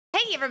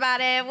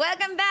everybody,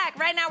 welcome back.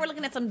 Right now we're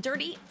looking at some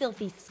dirty,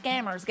 filthy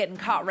scammers getting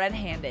caught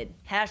red-handed.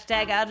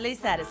 Hashtag oddly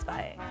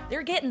satisfying.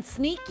 They're getting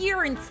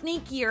sneakier and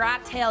sneakier, I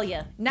tell you.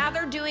 Now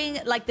they're doing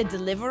like the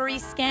delivery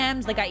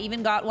scams. Like I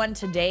even got one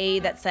today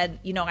that said,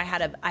 you know, I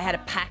had a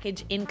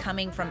package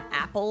incoming from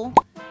Apple.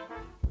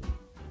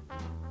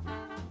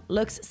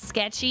 Looks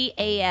sketchy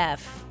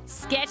AF.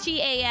 Sketchy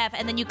AF,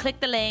 and then you click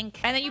the link,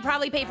 and then you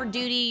probably pay for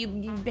duty,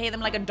 you pay them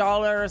like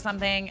 $1 or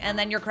something, and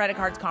then your credit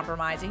card's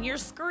compromised, and you're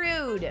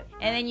screwed.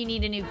 And then you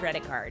need a new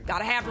credit card.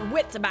 Gotta have your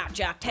wits about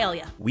you, I tell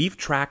ya. We've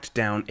tracked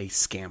down a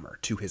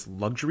scammer to his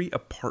luxury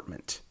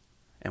apartment,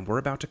 and we're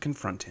about to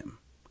confront him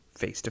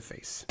face to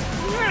face.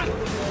 Fine?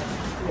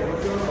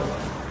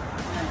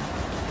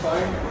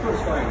 Of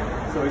course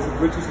fine. So is it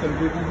good to scam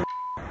people?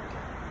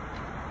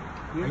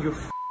 Yeah. Are you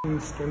f***ing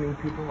scamming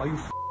people? Are you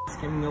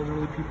scamming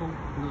elderly people?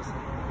 No, sir.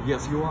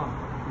 Yes, you are.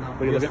 No.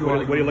 What are you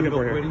looking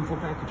for here? Waiting for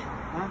package.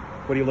 Huh?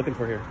 What are you looking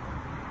for here?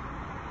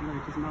 No,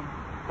 it is no.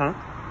 Huh?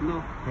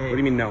 No. Hey, What do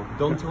you mean no?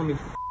 Don't tell me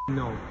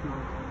no. No.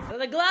 So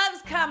the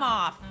gloves come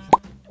off.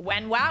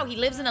 When, wow, he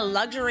lives in a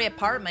luxury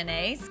apartment,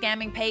 eh?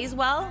 Scamming pays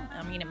well?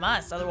 I mean, it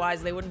must,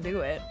 otherwise they wouldn't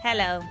do it.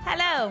 Hello.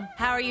 Hello.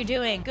 How are you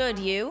doing? Good,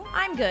 you?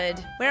 I'm good.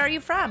 Where are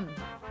you from?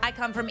 I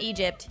come from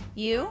Egypt.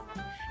 You?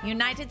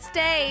 United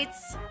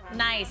States.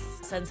 Nice.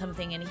 Send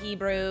something in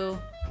Hebrew.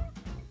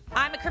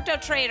 I'm a crypto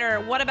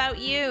trader. What about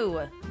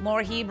you?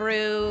 More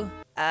Hebrew,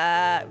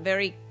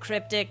 very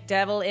cryptic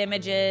devil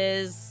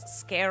images,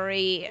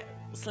 scary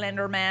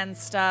Slender Man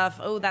stuff.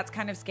 Oh, that's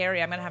kind of scary.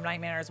 I'm gonna have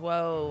nightmares.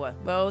 Whoa.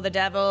 Whoa, the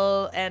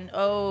devil, and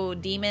oh,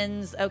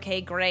 demons.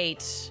 Okay,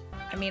 great.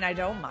 I mean, I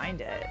don't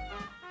mind it.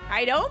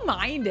 I don't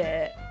mind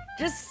it.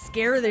 Just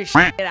scare the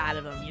shit out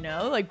of them, you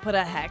know? Like put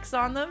a hex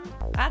on them.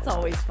 That's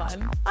always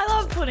fun. I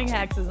love putting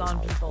hexes on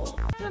people.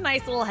 It's a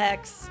nice little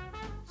hex.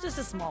 It's just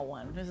a small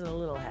one. Just a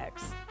little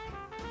hex.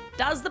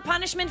 Does the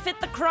punishment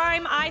fit the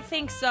crime? I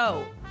think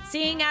so.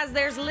 Seeing as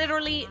there's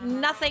literally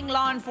nothing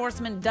law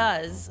enforcement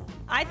does,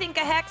 I think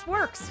a hex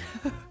works.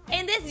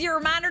 And this is your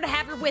reminder to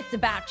have your wits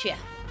about you.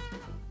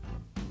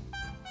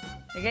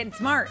 You're getting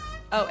smart.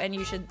 Oh, and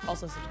you should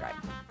also subscribe.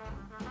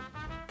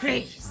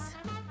 Please.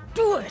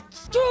 Do it.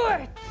 Do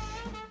it.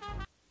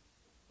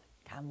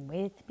 Come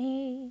with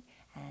me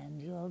and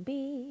you'll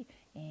be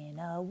in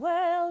a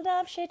world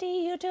of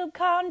shitty YouTube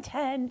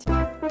content.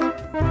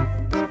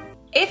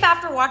 If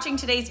after watching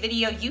today's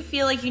video you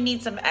feel like you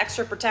need some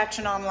extra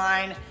protection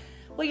online,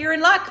 well, you're in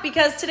luck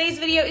because today's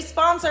video is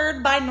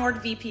sponsored by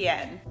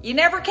NordVPN. You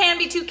never can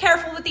be too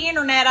careful with the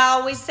internet, I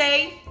always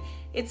say.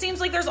 It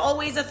seems like there's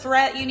always a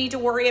threat you need to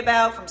worry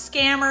about, from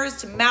scammers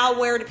to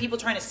malware to people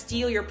trying to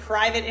steal your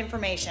private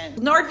information.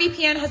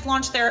 NordVPN has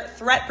launched their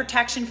threat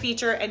protection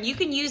feature, and you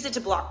can use it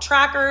to block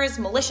trackers,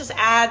 malicious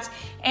ads,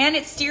 and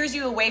it steers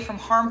you away from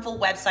harmful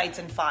websites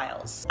and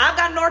files. I've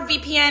got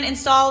NordVPN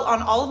installed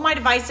on all of my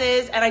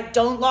devices, and I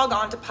don't log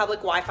on to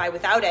public Wi-Fi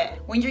without it.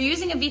 When you're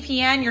using a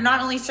VPN, you're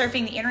not only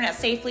surfing the internet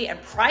safely and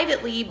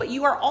privately, but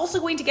you are also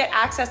going to get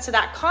access to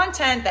that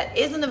content that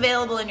isn't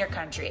available in your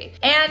country.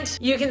 And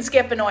you can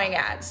skip annoying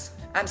ads.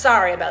 I'm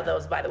sorry about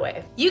those, by the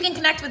way. You can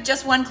connect with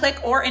just one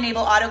click or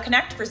enable auto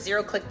connect for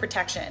zero-click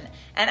protection.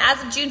 And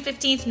as of June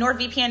 15th,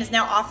 NordVPN is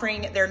now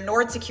offering their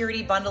Nord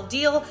Security Bundle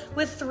deal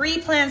with 3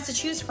 plans to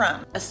choose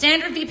from: a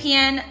standard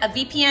VPN, a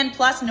VPN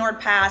plus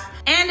NordPass,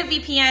 and a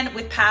VPN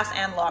with Pass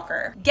and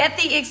Locker. Get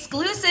the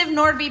exclusive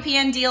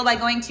NordVPN deal by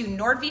going to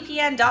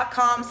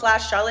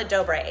nordvpn.com/Charlotte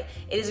Dobre.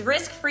 It is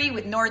risk-free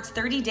with Nord's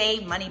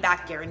 30-day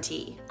money-back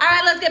guarantee. All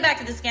right, let's get back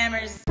to the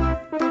scammers.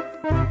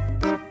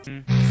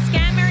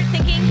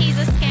 Thinking he's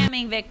a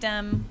scamming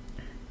victim.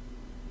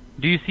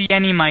 Do you see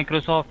any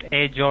Microsoft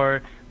Edge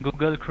or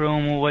Google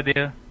Chrome over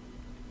there?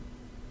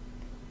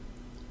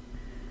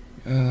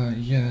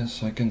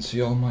 Yes, I can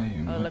see all my,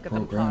 look at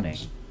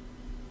programs.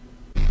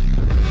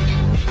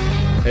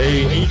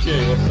 Hey,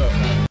 AJ, what's up,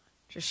 man?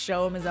 Just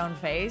show him his own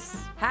face.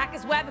 Hack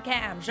his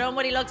webcam. Show him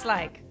what he looks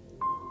like.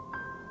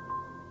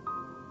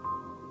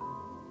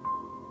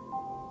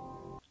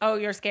 Oh,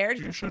 you're scared?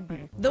 You should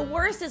be. The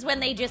worst is when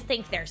they just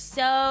think they're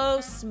so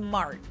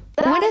smart.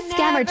 When a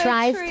scammer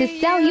tries to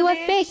sell you a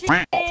fake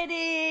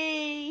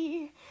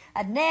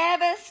I'd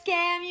never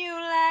scam you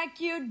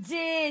like you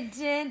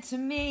didn't to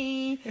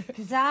me,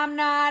 'cause I'm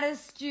not a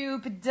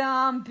stupid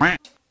dumb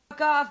bitch.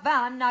 Fuck off,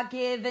 I'm not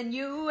giving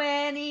you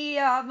any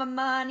of my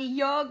money.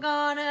 You're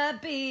gonna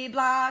be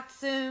blocked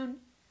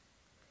soon.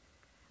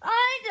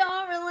 I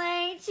don't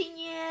relate to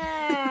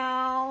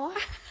you.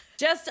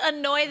 Just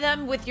annoy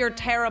them with your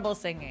terrible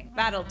singing.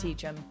 That'll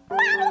teach them.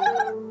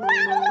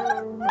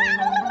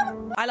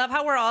 I love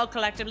how we're all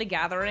collectively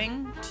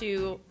gathering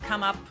to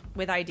come up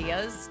with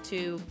ideas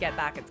to get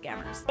back at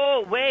scammers.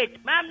 Oh,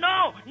 wait. Ma'am,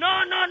 no!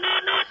 No, no, no,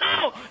 no,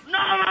 no!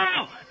 No!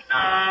 No!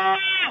 No!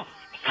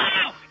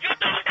 You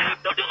don't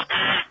have to do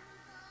that!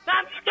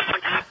 Ma'am, you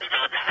don't have to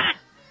do that!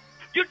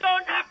 You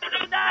don't have to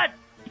do that!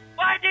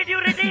 Why did you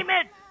redeem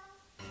it?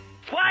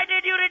 Why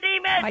did you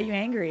redeem it? Why are you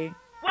angry?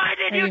 Why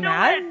did Are you you do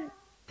mad? it?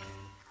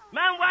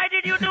 Ma'am, why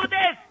did you do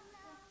this?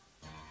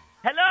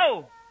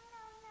 Hello?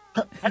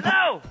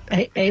 Hello?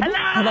 Hey, Abel?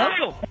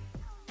 Hello?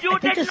 You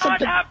did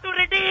not have to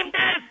redeem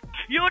this!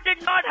 You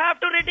did not have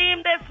to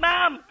redeem this,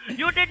 ma'am!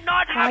 You did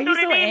not have to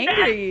redeem this!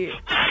 Why are you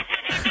so angry? Why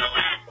did you do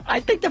it? I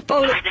think the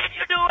phone... Why did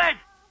you do it?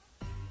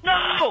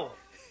 No!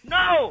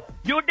 No!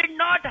 You did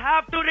not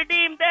have to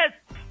redeem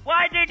this!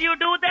 Why did you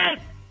do this?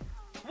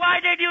 Why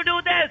did you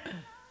do this?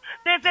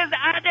 This is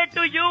added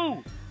to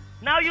you!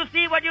 Now you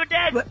see what you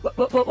did!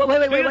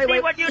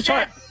 Wait, What you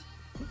sorry.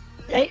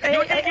 did?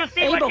 Hey, You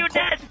see what you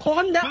did?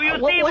 Calm down. Do you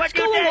see What's what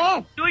you going did?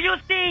 on? Do you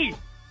see?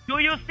 Do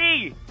you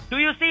see? Do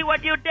you see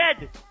what you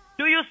did?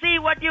 Do you see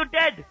what you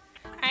did?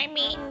 I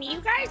mean,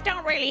 you guys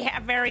don't really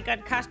have very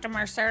good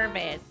customer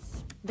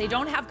service. They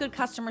don't have good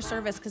customer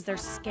service because they're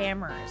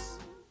scammers.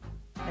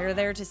 They're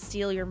there to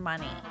steal your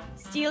money.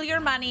 Steal your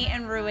money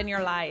and ruin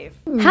your life.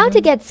 How to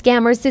get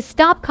scammers to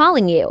stop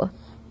calling you.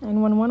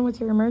 911, what's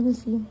your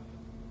emergency?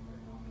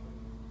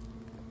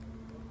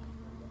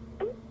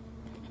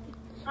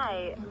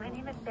 Hi, my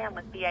name is Sam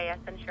with BIS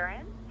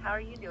Insurance. How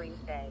are you doing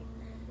today?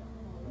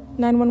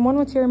 911,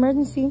 what's your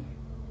emergency?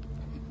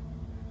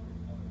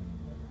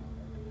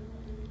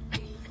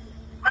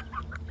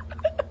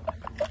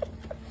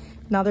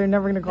 Now they're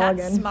never gonna call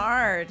That's again.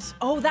 smart.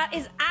 Oh, that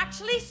is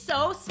actually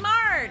so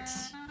smart.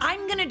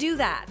 I'm gonna do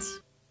that.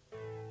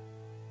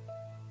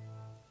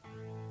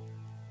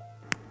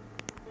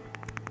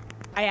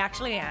 I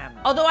actually am.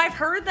 Although I've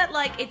heard that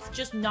like it's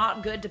just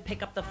not good to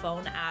pick up the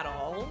phone at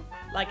all.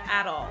 Like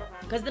at all.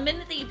 Because the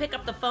minute that you pick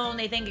up the phone,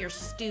 they think you're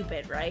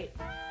stupid, right?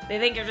 They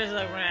think you're just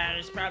like,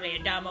 it's probably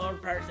a dumb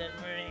old person.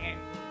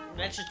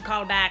 Let's just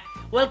call back.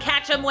 We'll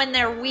catch them when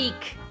they're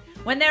weak.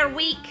 When they're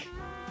weak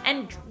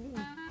and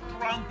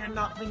drunk and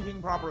not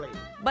thinking properly.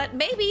 But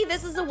maybe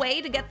this is a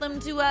way to get them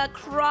to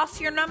cross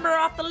your number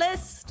off the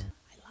list.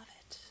 I love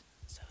it.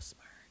 So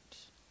smart.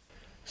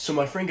 So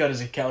my friend got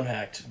his account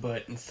hacked,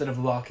 but instead of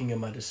locking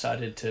him, I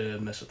decided to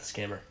mess with the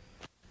scammer.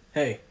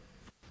 Hey,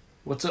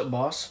 what's up,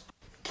 boss?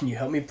 Can you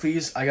help me,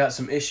 please? I got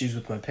some issues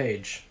with my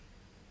page.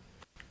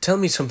 Tell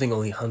me something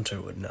only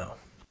Hunter would know.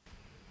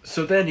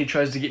 So then he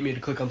tries to get me to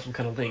click on some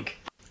kind of link.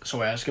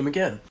 So I ask him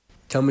again.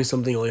 Tell me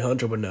something only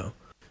Hunter would know.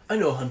 I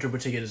know Hunter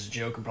would take it as a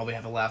joke and probably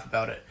have a laugh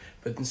about it,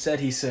 but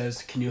instead he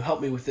says, can you help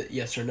me with it,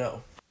 yes or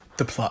no?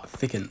 The plot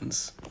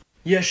thickens.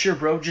 Yeah, sure,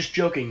 bro, just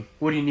joking.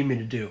 What do you need me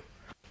to do?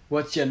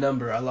 What's your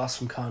number? I lost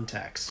some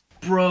contacts.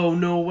 Bro,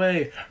 no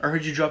way. I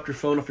heard you dropped your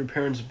phone off your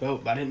parents'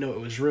 boat, but I didn't know it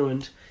was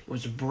ruined. It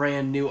was a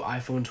brand new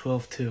iPhone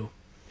 12 too.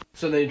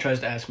 So then he tries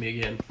to ask me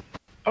again.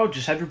 Oh,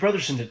 just have your brother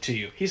send it to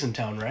you. He's in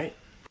town, right?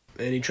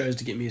 And he tries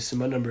to get me to send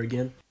my number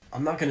again.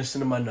 I'm not going to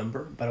send him my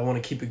number, but I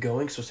want to keep it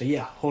going, so say,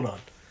 yeah, hold on.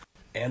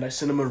 And I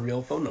sent him a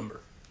real phone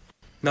number.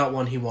 Not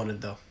one he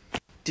wanted, though.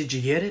 Did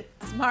you get it?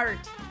 Smart.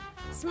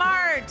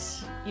 Smart.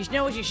 You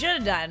know what you should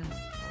have done?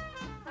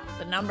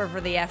 The number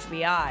for the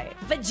FBI.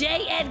 For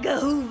J. Edgar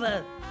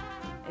Hoover.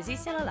 Is he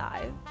still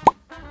alive?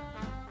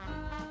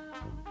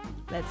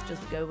 Let's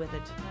just go with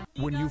it.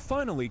 When you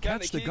finally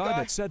catch the guy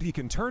that said he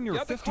can turn your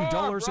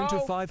 $50 into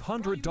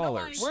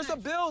 $500. Where's the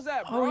bills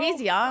at, bro? Oh, he's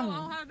young. I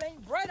don't have any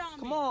bread on me.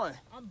 Come on.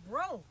 I'm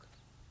broke.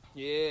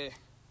 Yeah.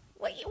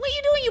 What you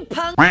doing, you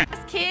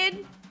punk-ass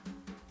kid?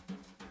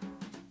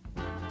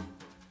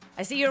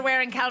 I see you're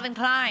wearing Calvin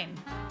Klein.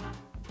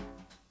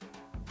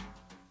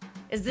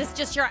 Is this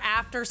just your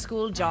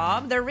after-school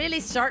job? They're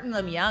really starting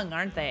them young,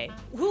 aren't they?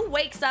 Who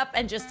wakes up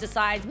and just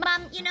decides,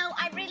 Mom, you know,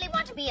 I really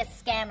want to be a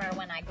scammer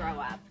when I grow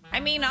up. I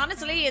mean,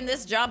 honestly, in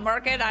this job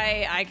market,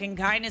 I can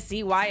kind of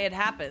see why it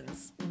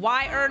happens.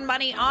 Why earn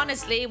money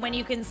honestly when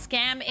you can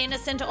scam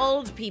innocent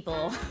old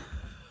people?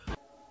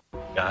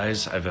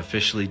 Guys, I've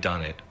officially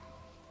done it.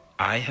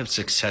 I have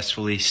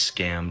successfully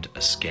scammed a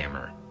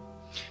scammer.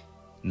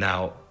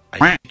 Now,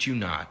 I kid you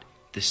not,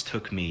 this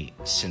took me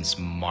since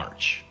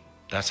March.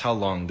 That's how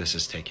long this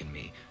has taken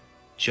me.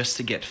 Just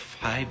to get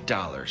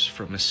 $5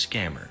 from a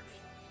scammer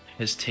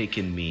has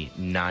taken me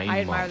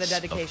 9 months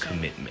of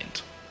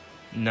commitment.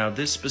 Now,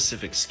 this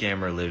specific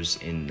scammer lives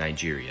in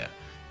Nigeria.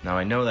 Now,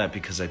 I know that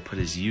because I put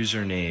his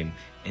username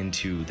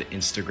into the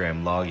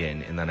Instagram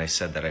login, and then I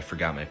said that I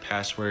forgot my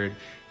password,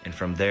 and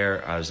from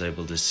there I was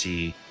able to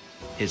see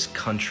his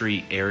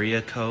country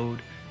area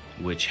code,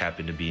 which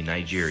happened to be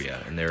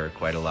Nigeria, and there are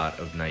quite a lot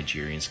of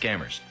Nigerian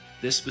scammers.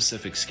 This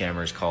specific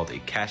scammer is called a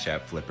Cash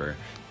App flipper,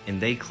 and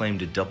they claim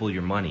to double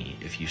your money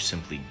if you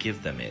simply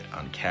give them it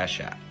on Cash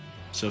App.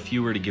 So if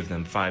you were to give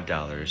them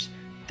 $5,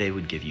 they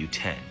would give you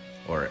 10,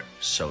 or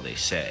so they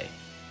say.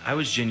 I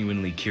was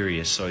genuinely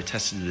curious, so I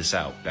tested this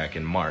out back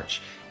in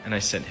March, and I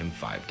sent him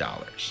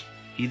 $5.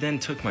 He then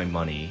took my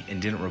money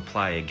and didn't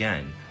reply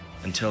again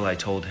until I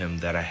told him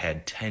that I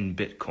had 10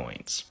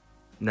 Bitcoins.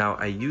 Now,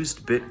 I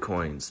used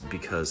Bitcoins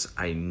because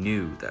I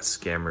knew that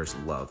scammers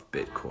love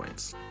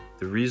Bitcoins.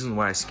 The reason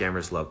why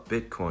scammers love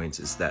Bitcoins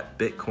is that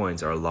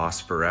Bitcoins are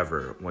lost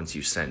forever once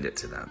you send it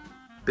to them.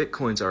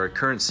 Bitcoins are a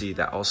currency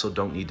that also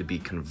don't need to be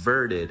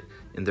converted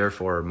and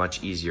therefore are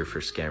much easier for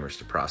scammers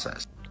to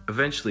process.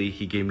 Eventually,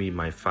 he gave me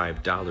my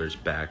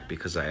 $5 back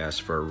because I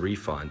asked for a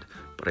refund,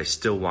 but I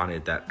still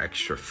wanted that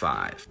extra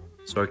 $5.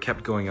 So I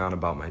kept going on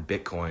about my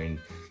Bitcoin,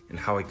 and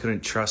how I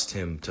couldn't trust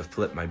him to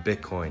flip my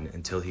Bitcoin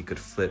until he could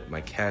flip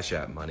my Cash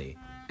App money.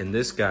 And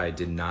this guy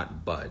did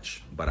not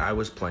budge, but I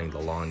was playing the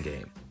long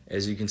game.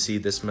 As you can see,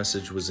 this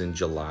message was in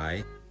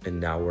July, and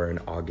now we're in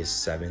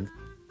August 7th.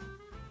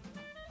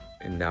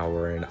 And now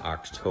we're in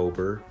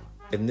October.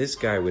 And this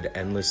guy would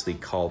endlessly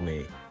call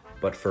me,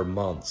 but for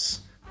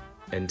months,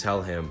 and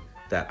tell him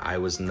that I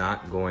was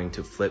not going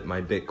to flip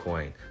my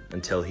Bitcoin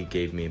until he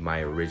gave me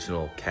my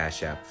original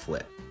Cash App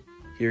flip.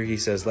 Here he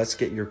says, let's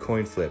get your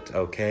coin flipped,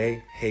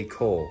 okay? Hey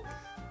Cole.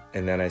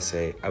 And then I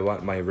say, I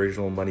want my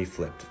original money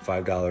flipped,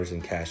 $5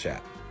 in Cash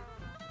App.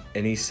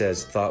 And he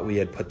says, thought we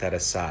had put that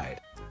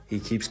aside. He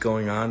keeps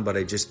going on, but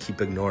I just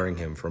keep ignoring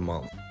him for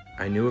months.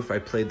 I knew if I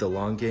played the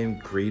long game,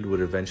 greed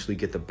would eventually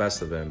get the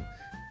best of him,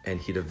 and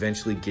he'd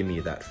eventually give me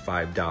that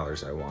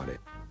 $5 I wanted.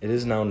 It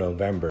is now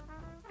November,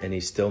 and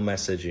he's still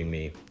messaging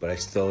me, but I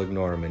still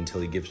ignore him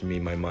until he gives me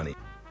my money.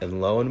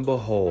 And lo and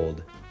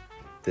behold,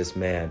 this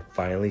man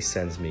finally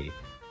sends me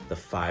the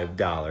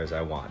 $5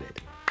 I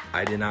wanted.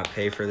 I did not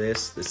pay for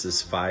this. This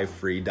is $5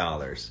 free.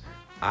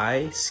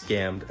 I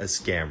scammed a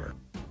scammer.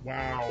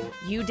 Wow.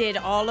 You did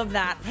all of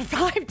that for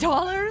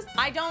 $5?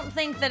 I don't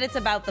think that it's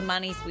about the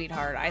money,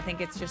 sweetheart. I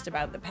think it's just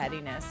about the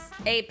pettiness.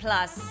 A+.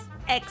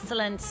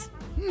 Excellent. Some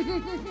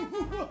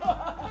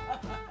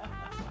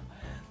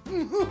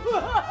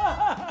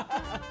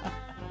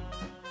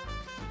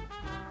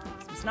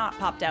snot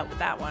popped out with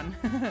that one.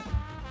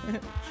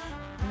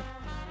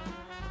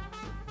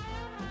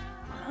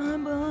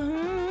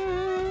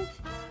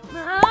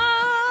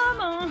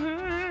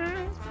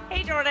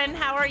 Hey Jordan,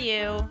 how are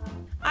you?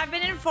 I've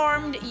been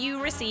informed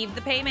you received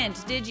the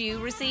payment. Did you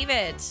receive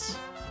it?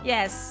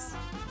 Yes.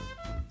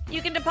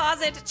 You can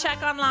deposit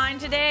check online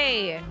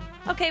today.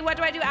 Okay, what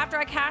do I do after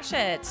I cash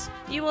it?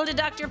 You will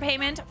deduct your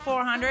payment,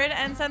 $400,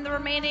 and send the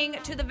remaining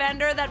to the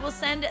vendor that will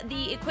send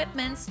the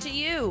equipments to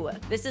you.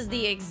 This is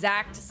the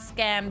exact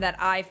scam that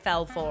I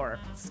fell for.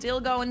 Still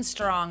going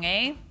strong,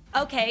 eh?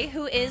 Okay,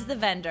 who is the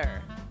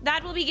vendor?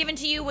 That will be given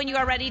to you when you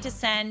are ready to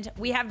send.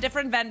 We have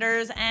different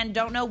vendors and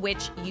don't know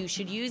which you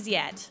should use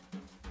yet.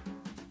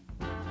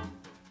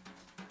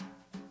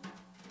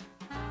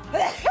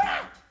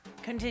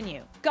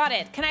 Continue. Got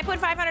it. Can I put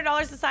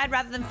 $500 aside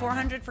rather than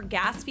 $400 for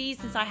gas fees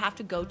since I have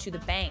to go to the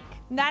bank?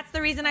 That's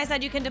the reason I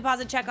said you can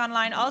deposit check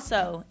online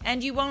also.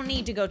 And you won't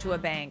need to go to a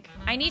bank.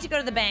 I need to go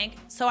to the bank,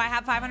 so I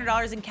have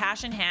 $500 in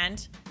cash in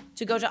hand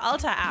to go to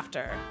Ulta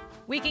after.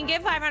 We can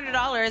give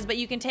 $500, but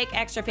you can take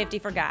extra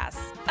 $50 for gas.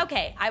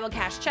 Okay, I will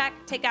cash check,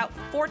 take out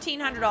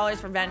 $1,400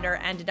 for vendor,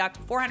 and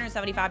deduct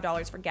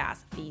 $475 for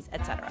gas, fees,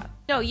 etc.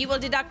 No, you will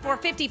deduct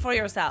 $450 for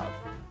yourself.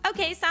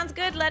 Okay, sounds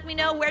good. Let me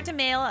know where to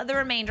mail the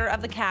remainder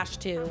of the cash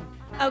to.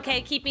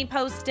 Okay, keep me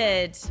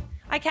posted.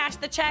 I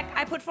cashed the check.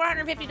 I put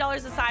 $450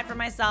 aside for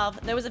myself.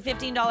 There was a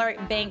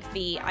 $15 bank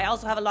fee. I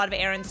also have a lot of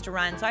errands to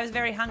run, so I was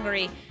very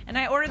hungry. And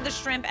I ordered the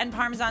shrimp and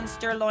Parmesan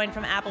sirloin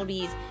from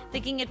Applebee's,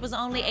 thinking it was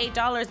only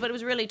 $8, but it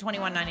was really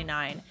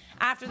 $21.99.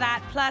 After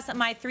that, plus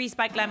my 3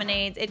 spiked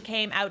lemonades, it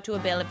came out to a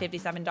bill of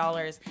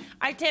 $57.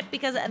 I tip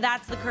because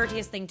that's the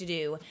courteous thing to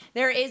do.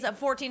 There is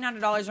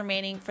 $1,400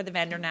 remaining for the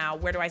vendor now.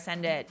 Where do I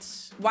send it?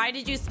 Why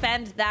did you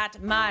spend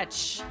that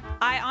much?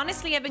 I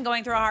honestly have been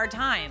going through a hard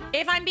time.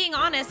 If I'm being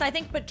honest, I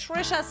think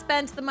Patricia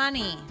spent the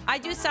money. I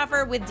do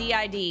suffer with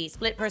DID,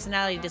 split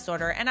personality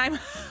disorder, and I'm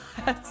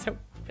so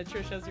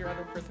Patricia's your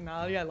other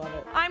personality. I love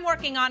it. I'm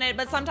working on it,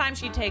 but sometimes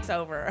she takes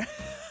over.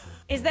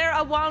 Is there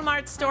a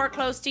Walmart store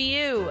close to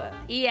you?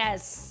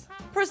 Yes.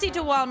 Proceed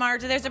to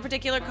Walmart. There's a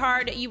particular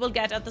card you will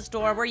get at the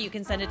store where you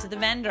can send it to the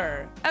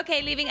vendor.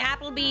 Okay, leaving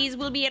Applebee's.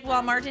 We'll be at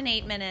Walmart in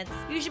 8 minutes.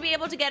 You should be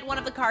able to get one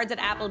of the cards at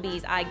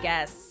Applebee's, I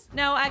guess.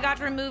 No, I got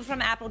removed from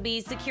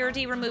Applebee's.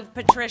 Security removed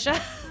Patricia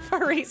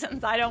for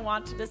reasons I don't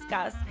want to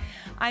discuss.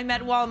 I'm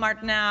at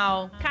Walmart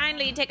now.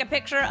 Kindly take a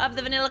picture of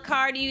the vanilla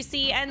card you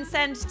see and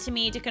send to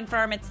me to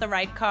confirm it's the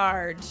right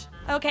card.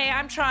 Okay,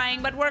 I'm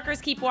trying, but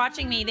workers keep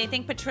watching me. They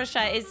think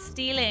Patricia is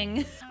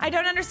stealing. I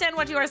don't understand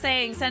what you are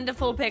saying. Send a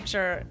full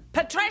picture.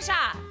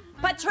 Patricia!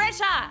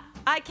 Patricia!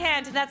 I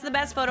can't. That's the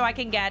best photo I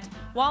can get.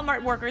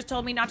 Walmart workers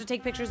told me not to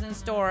take pictures in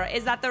store.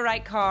 Is that the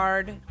right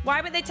card?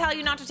 Why would they tell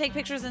you not to take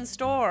pictures in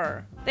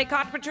store? They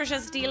caught Patricia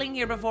stealing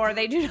here before.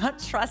 They do not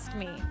trust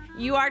me.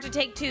 You are to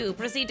take 2.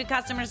 Proceed to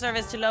customer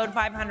service to load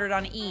 500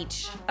 on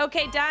each.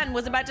 Okay, done.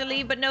 Was about to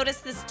leave, but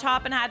noticed this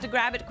top and had to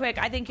grab it quick.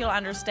 I think you'll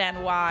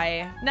understand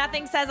why.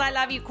 Nothing says I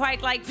love you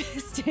quite like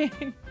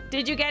fisting.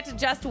 Did you get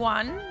just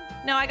 1?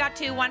 No, I got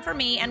 2. 1 for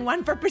me and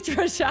 1 for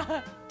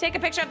Patricia. Take a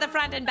picture of the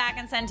front and back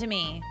and send to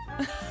me.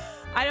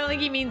 I don't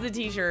think he means the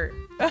t-shirt.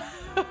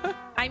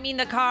 I mean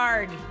the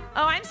card.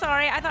 Oh, I'm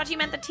sorry. I thought you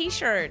meant the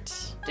t-shirt.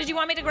 Did you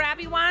want me to grab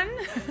you one?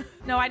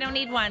 No, I don't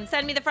need one.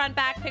 Send me the front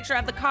back picture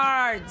of the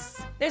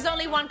cards. There's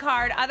only 1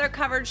 card, other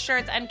covered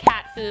shirts and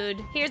cat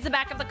food. Here's the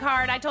back of the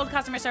card. I told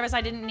customer service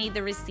I didn't need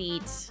the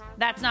receipt.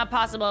 That's not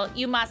possible.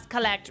 You must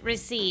collect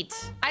receipt.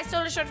 I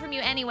stole a shirt from you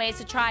anyways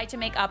to try to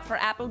make up for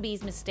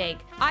Applebee's mistake.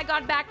 I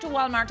got back to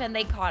Walmart and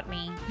they caught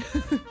me.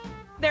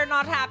 They're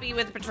not happy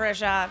with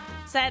Patricia.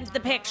 Send the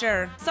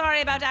picture. Sorry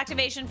about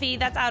activation fee.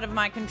 That's out of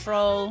my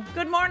control.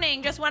 Good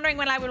morning. Just wondering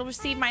when I will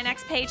receive my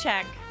next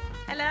paycheck.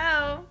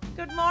 Hello.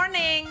 Good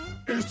morning.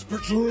 It's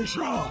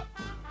Patricia.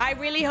 I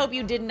really hope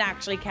you didn't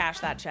actually cash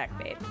that check,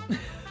 babe.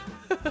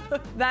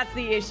 That's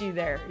the issue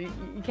there. You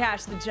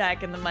cash the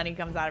check and the money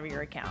comes out of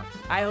your account.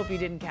 I hope you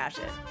didn't cash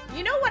it.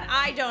 You know what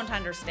I don't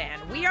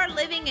understand? We are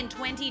living in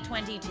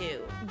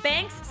 2022.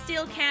 Banks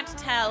still can't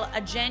tell a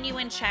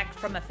genuine check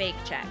from a fake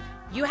check.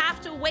 You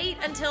have to wait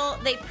until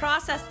they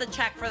process the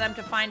check for them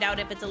to find out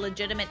if it's a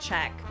legitimate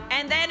check.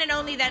 And then and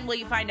only then will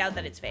you find out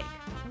that it's fake.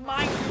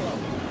 Mind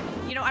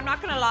blowing. You know, I'm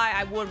not gonna lie,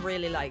 I would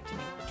really like to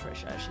meet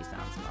Patricia. She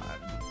sounds fun.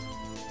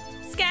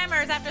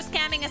 Scammers after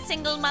scamming a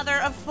single mother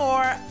of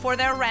 4 for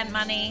their rent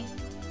money.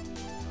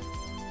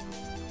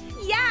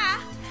 Yeah,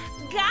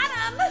 got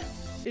 'em.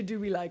 It do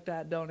be like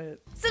that, don't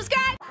it?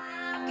 Subscribe.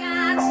 I've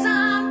got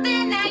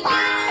something that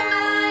you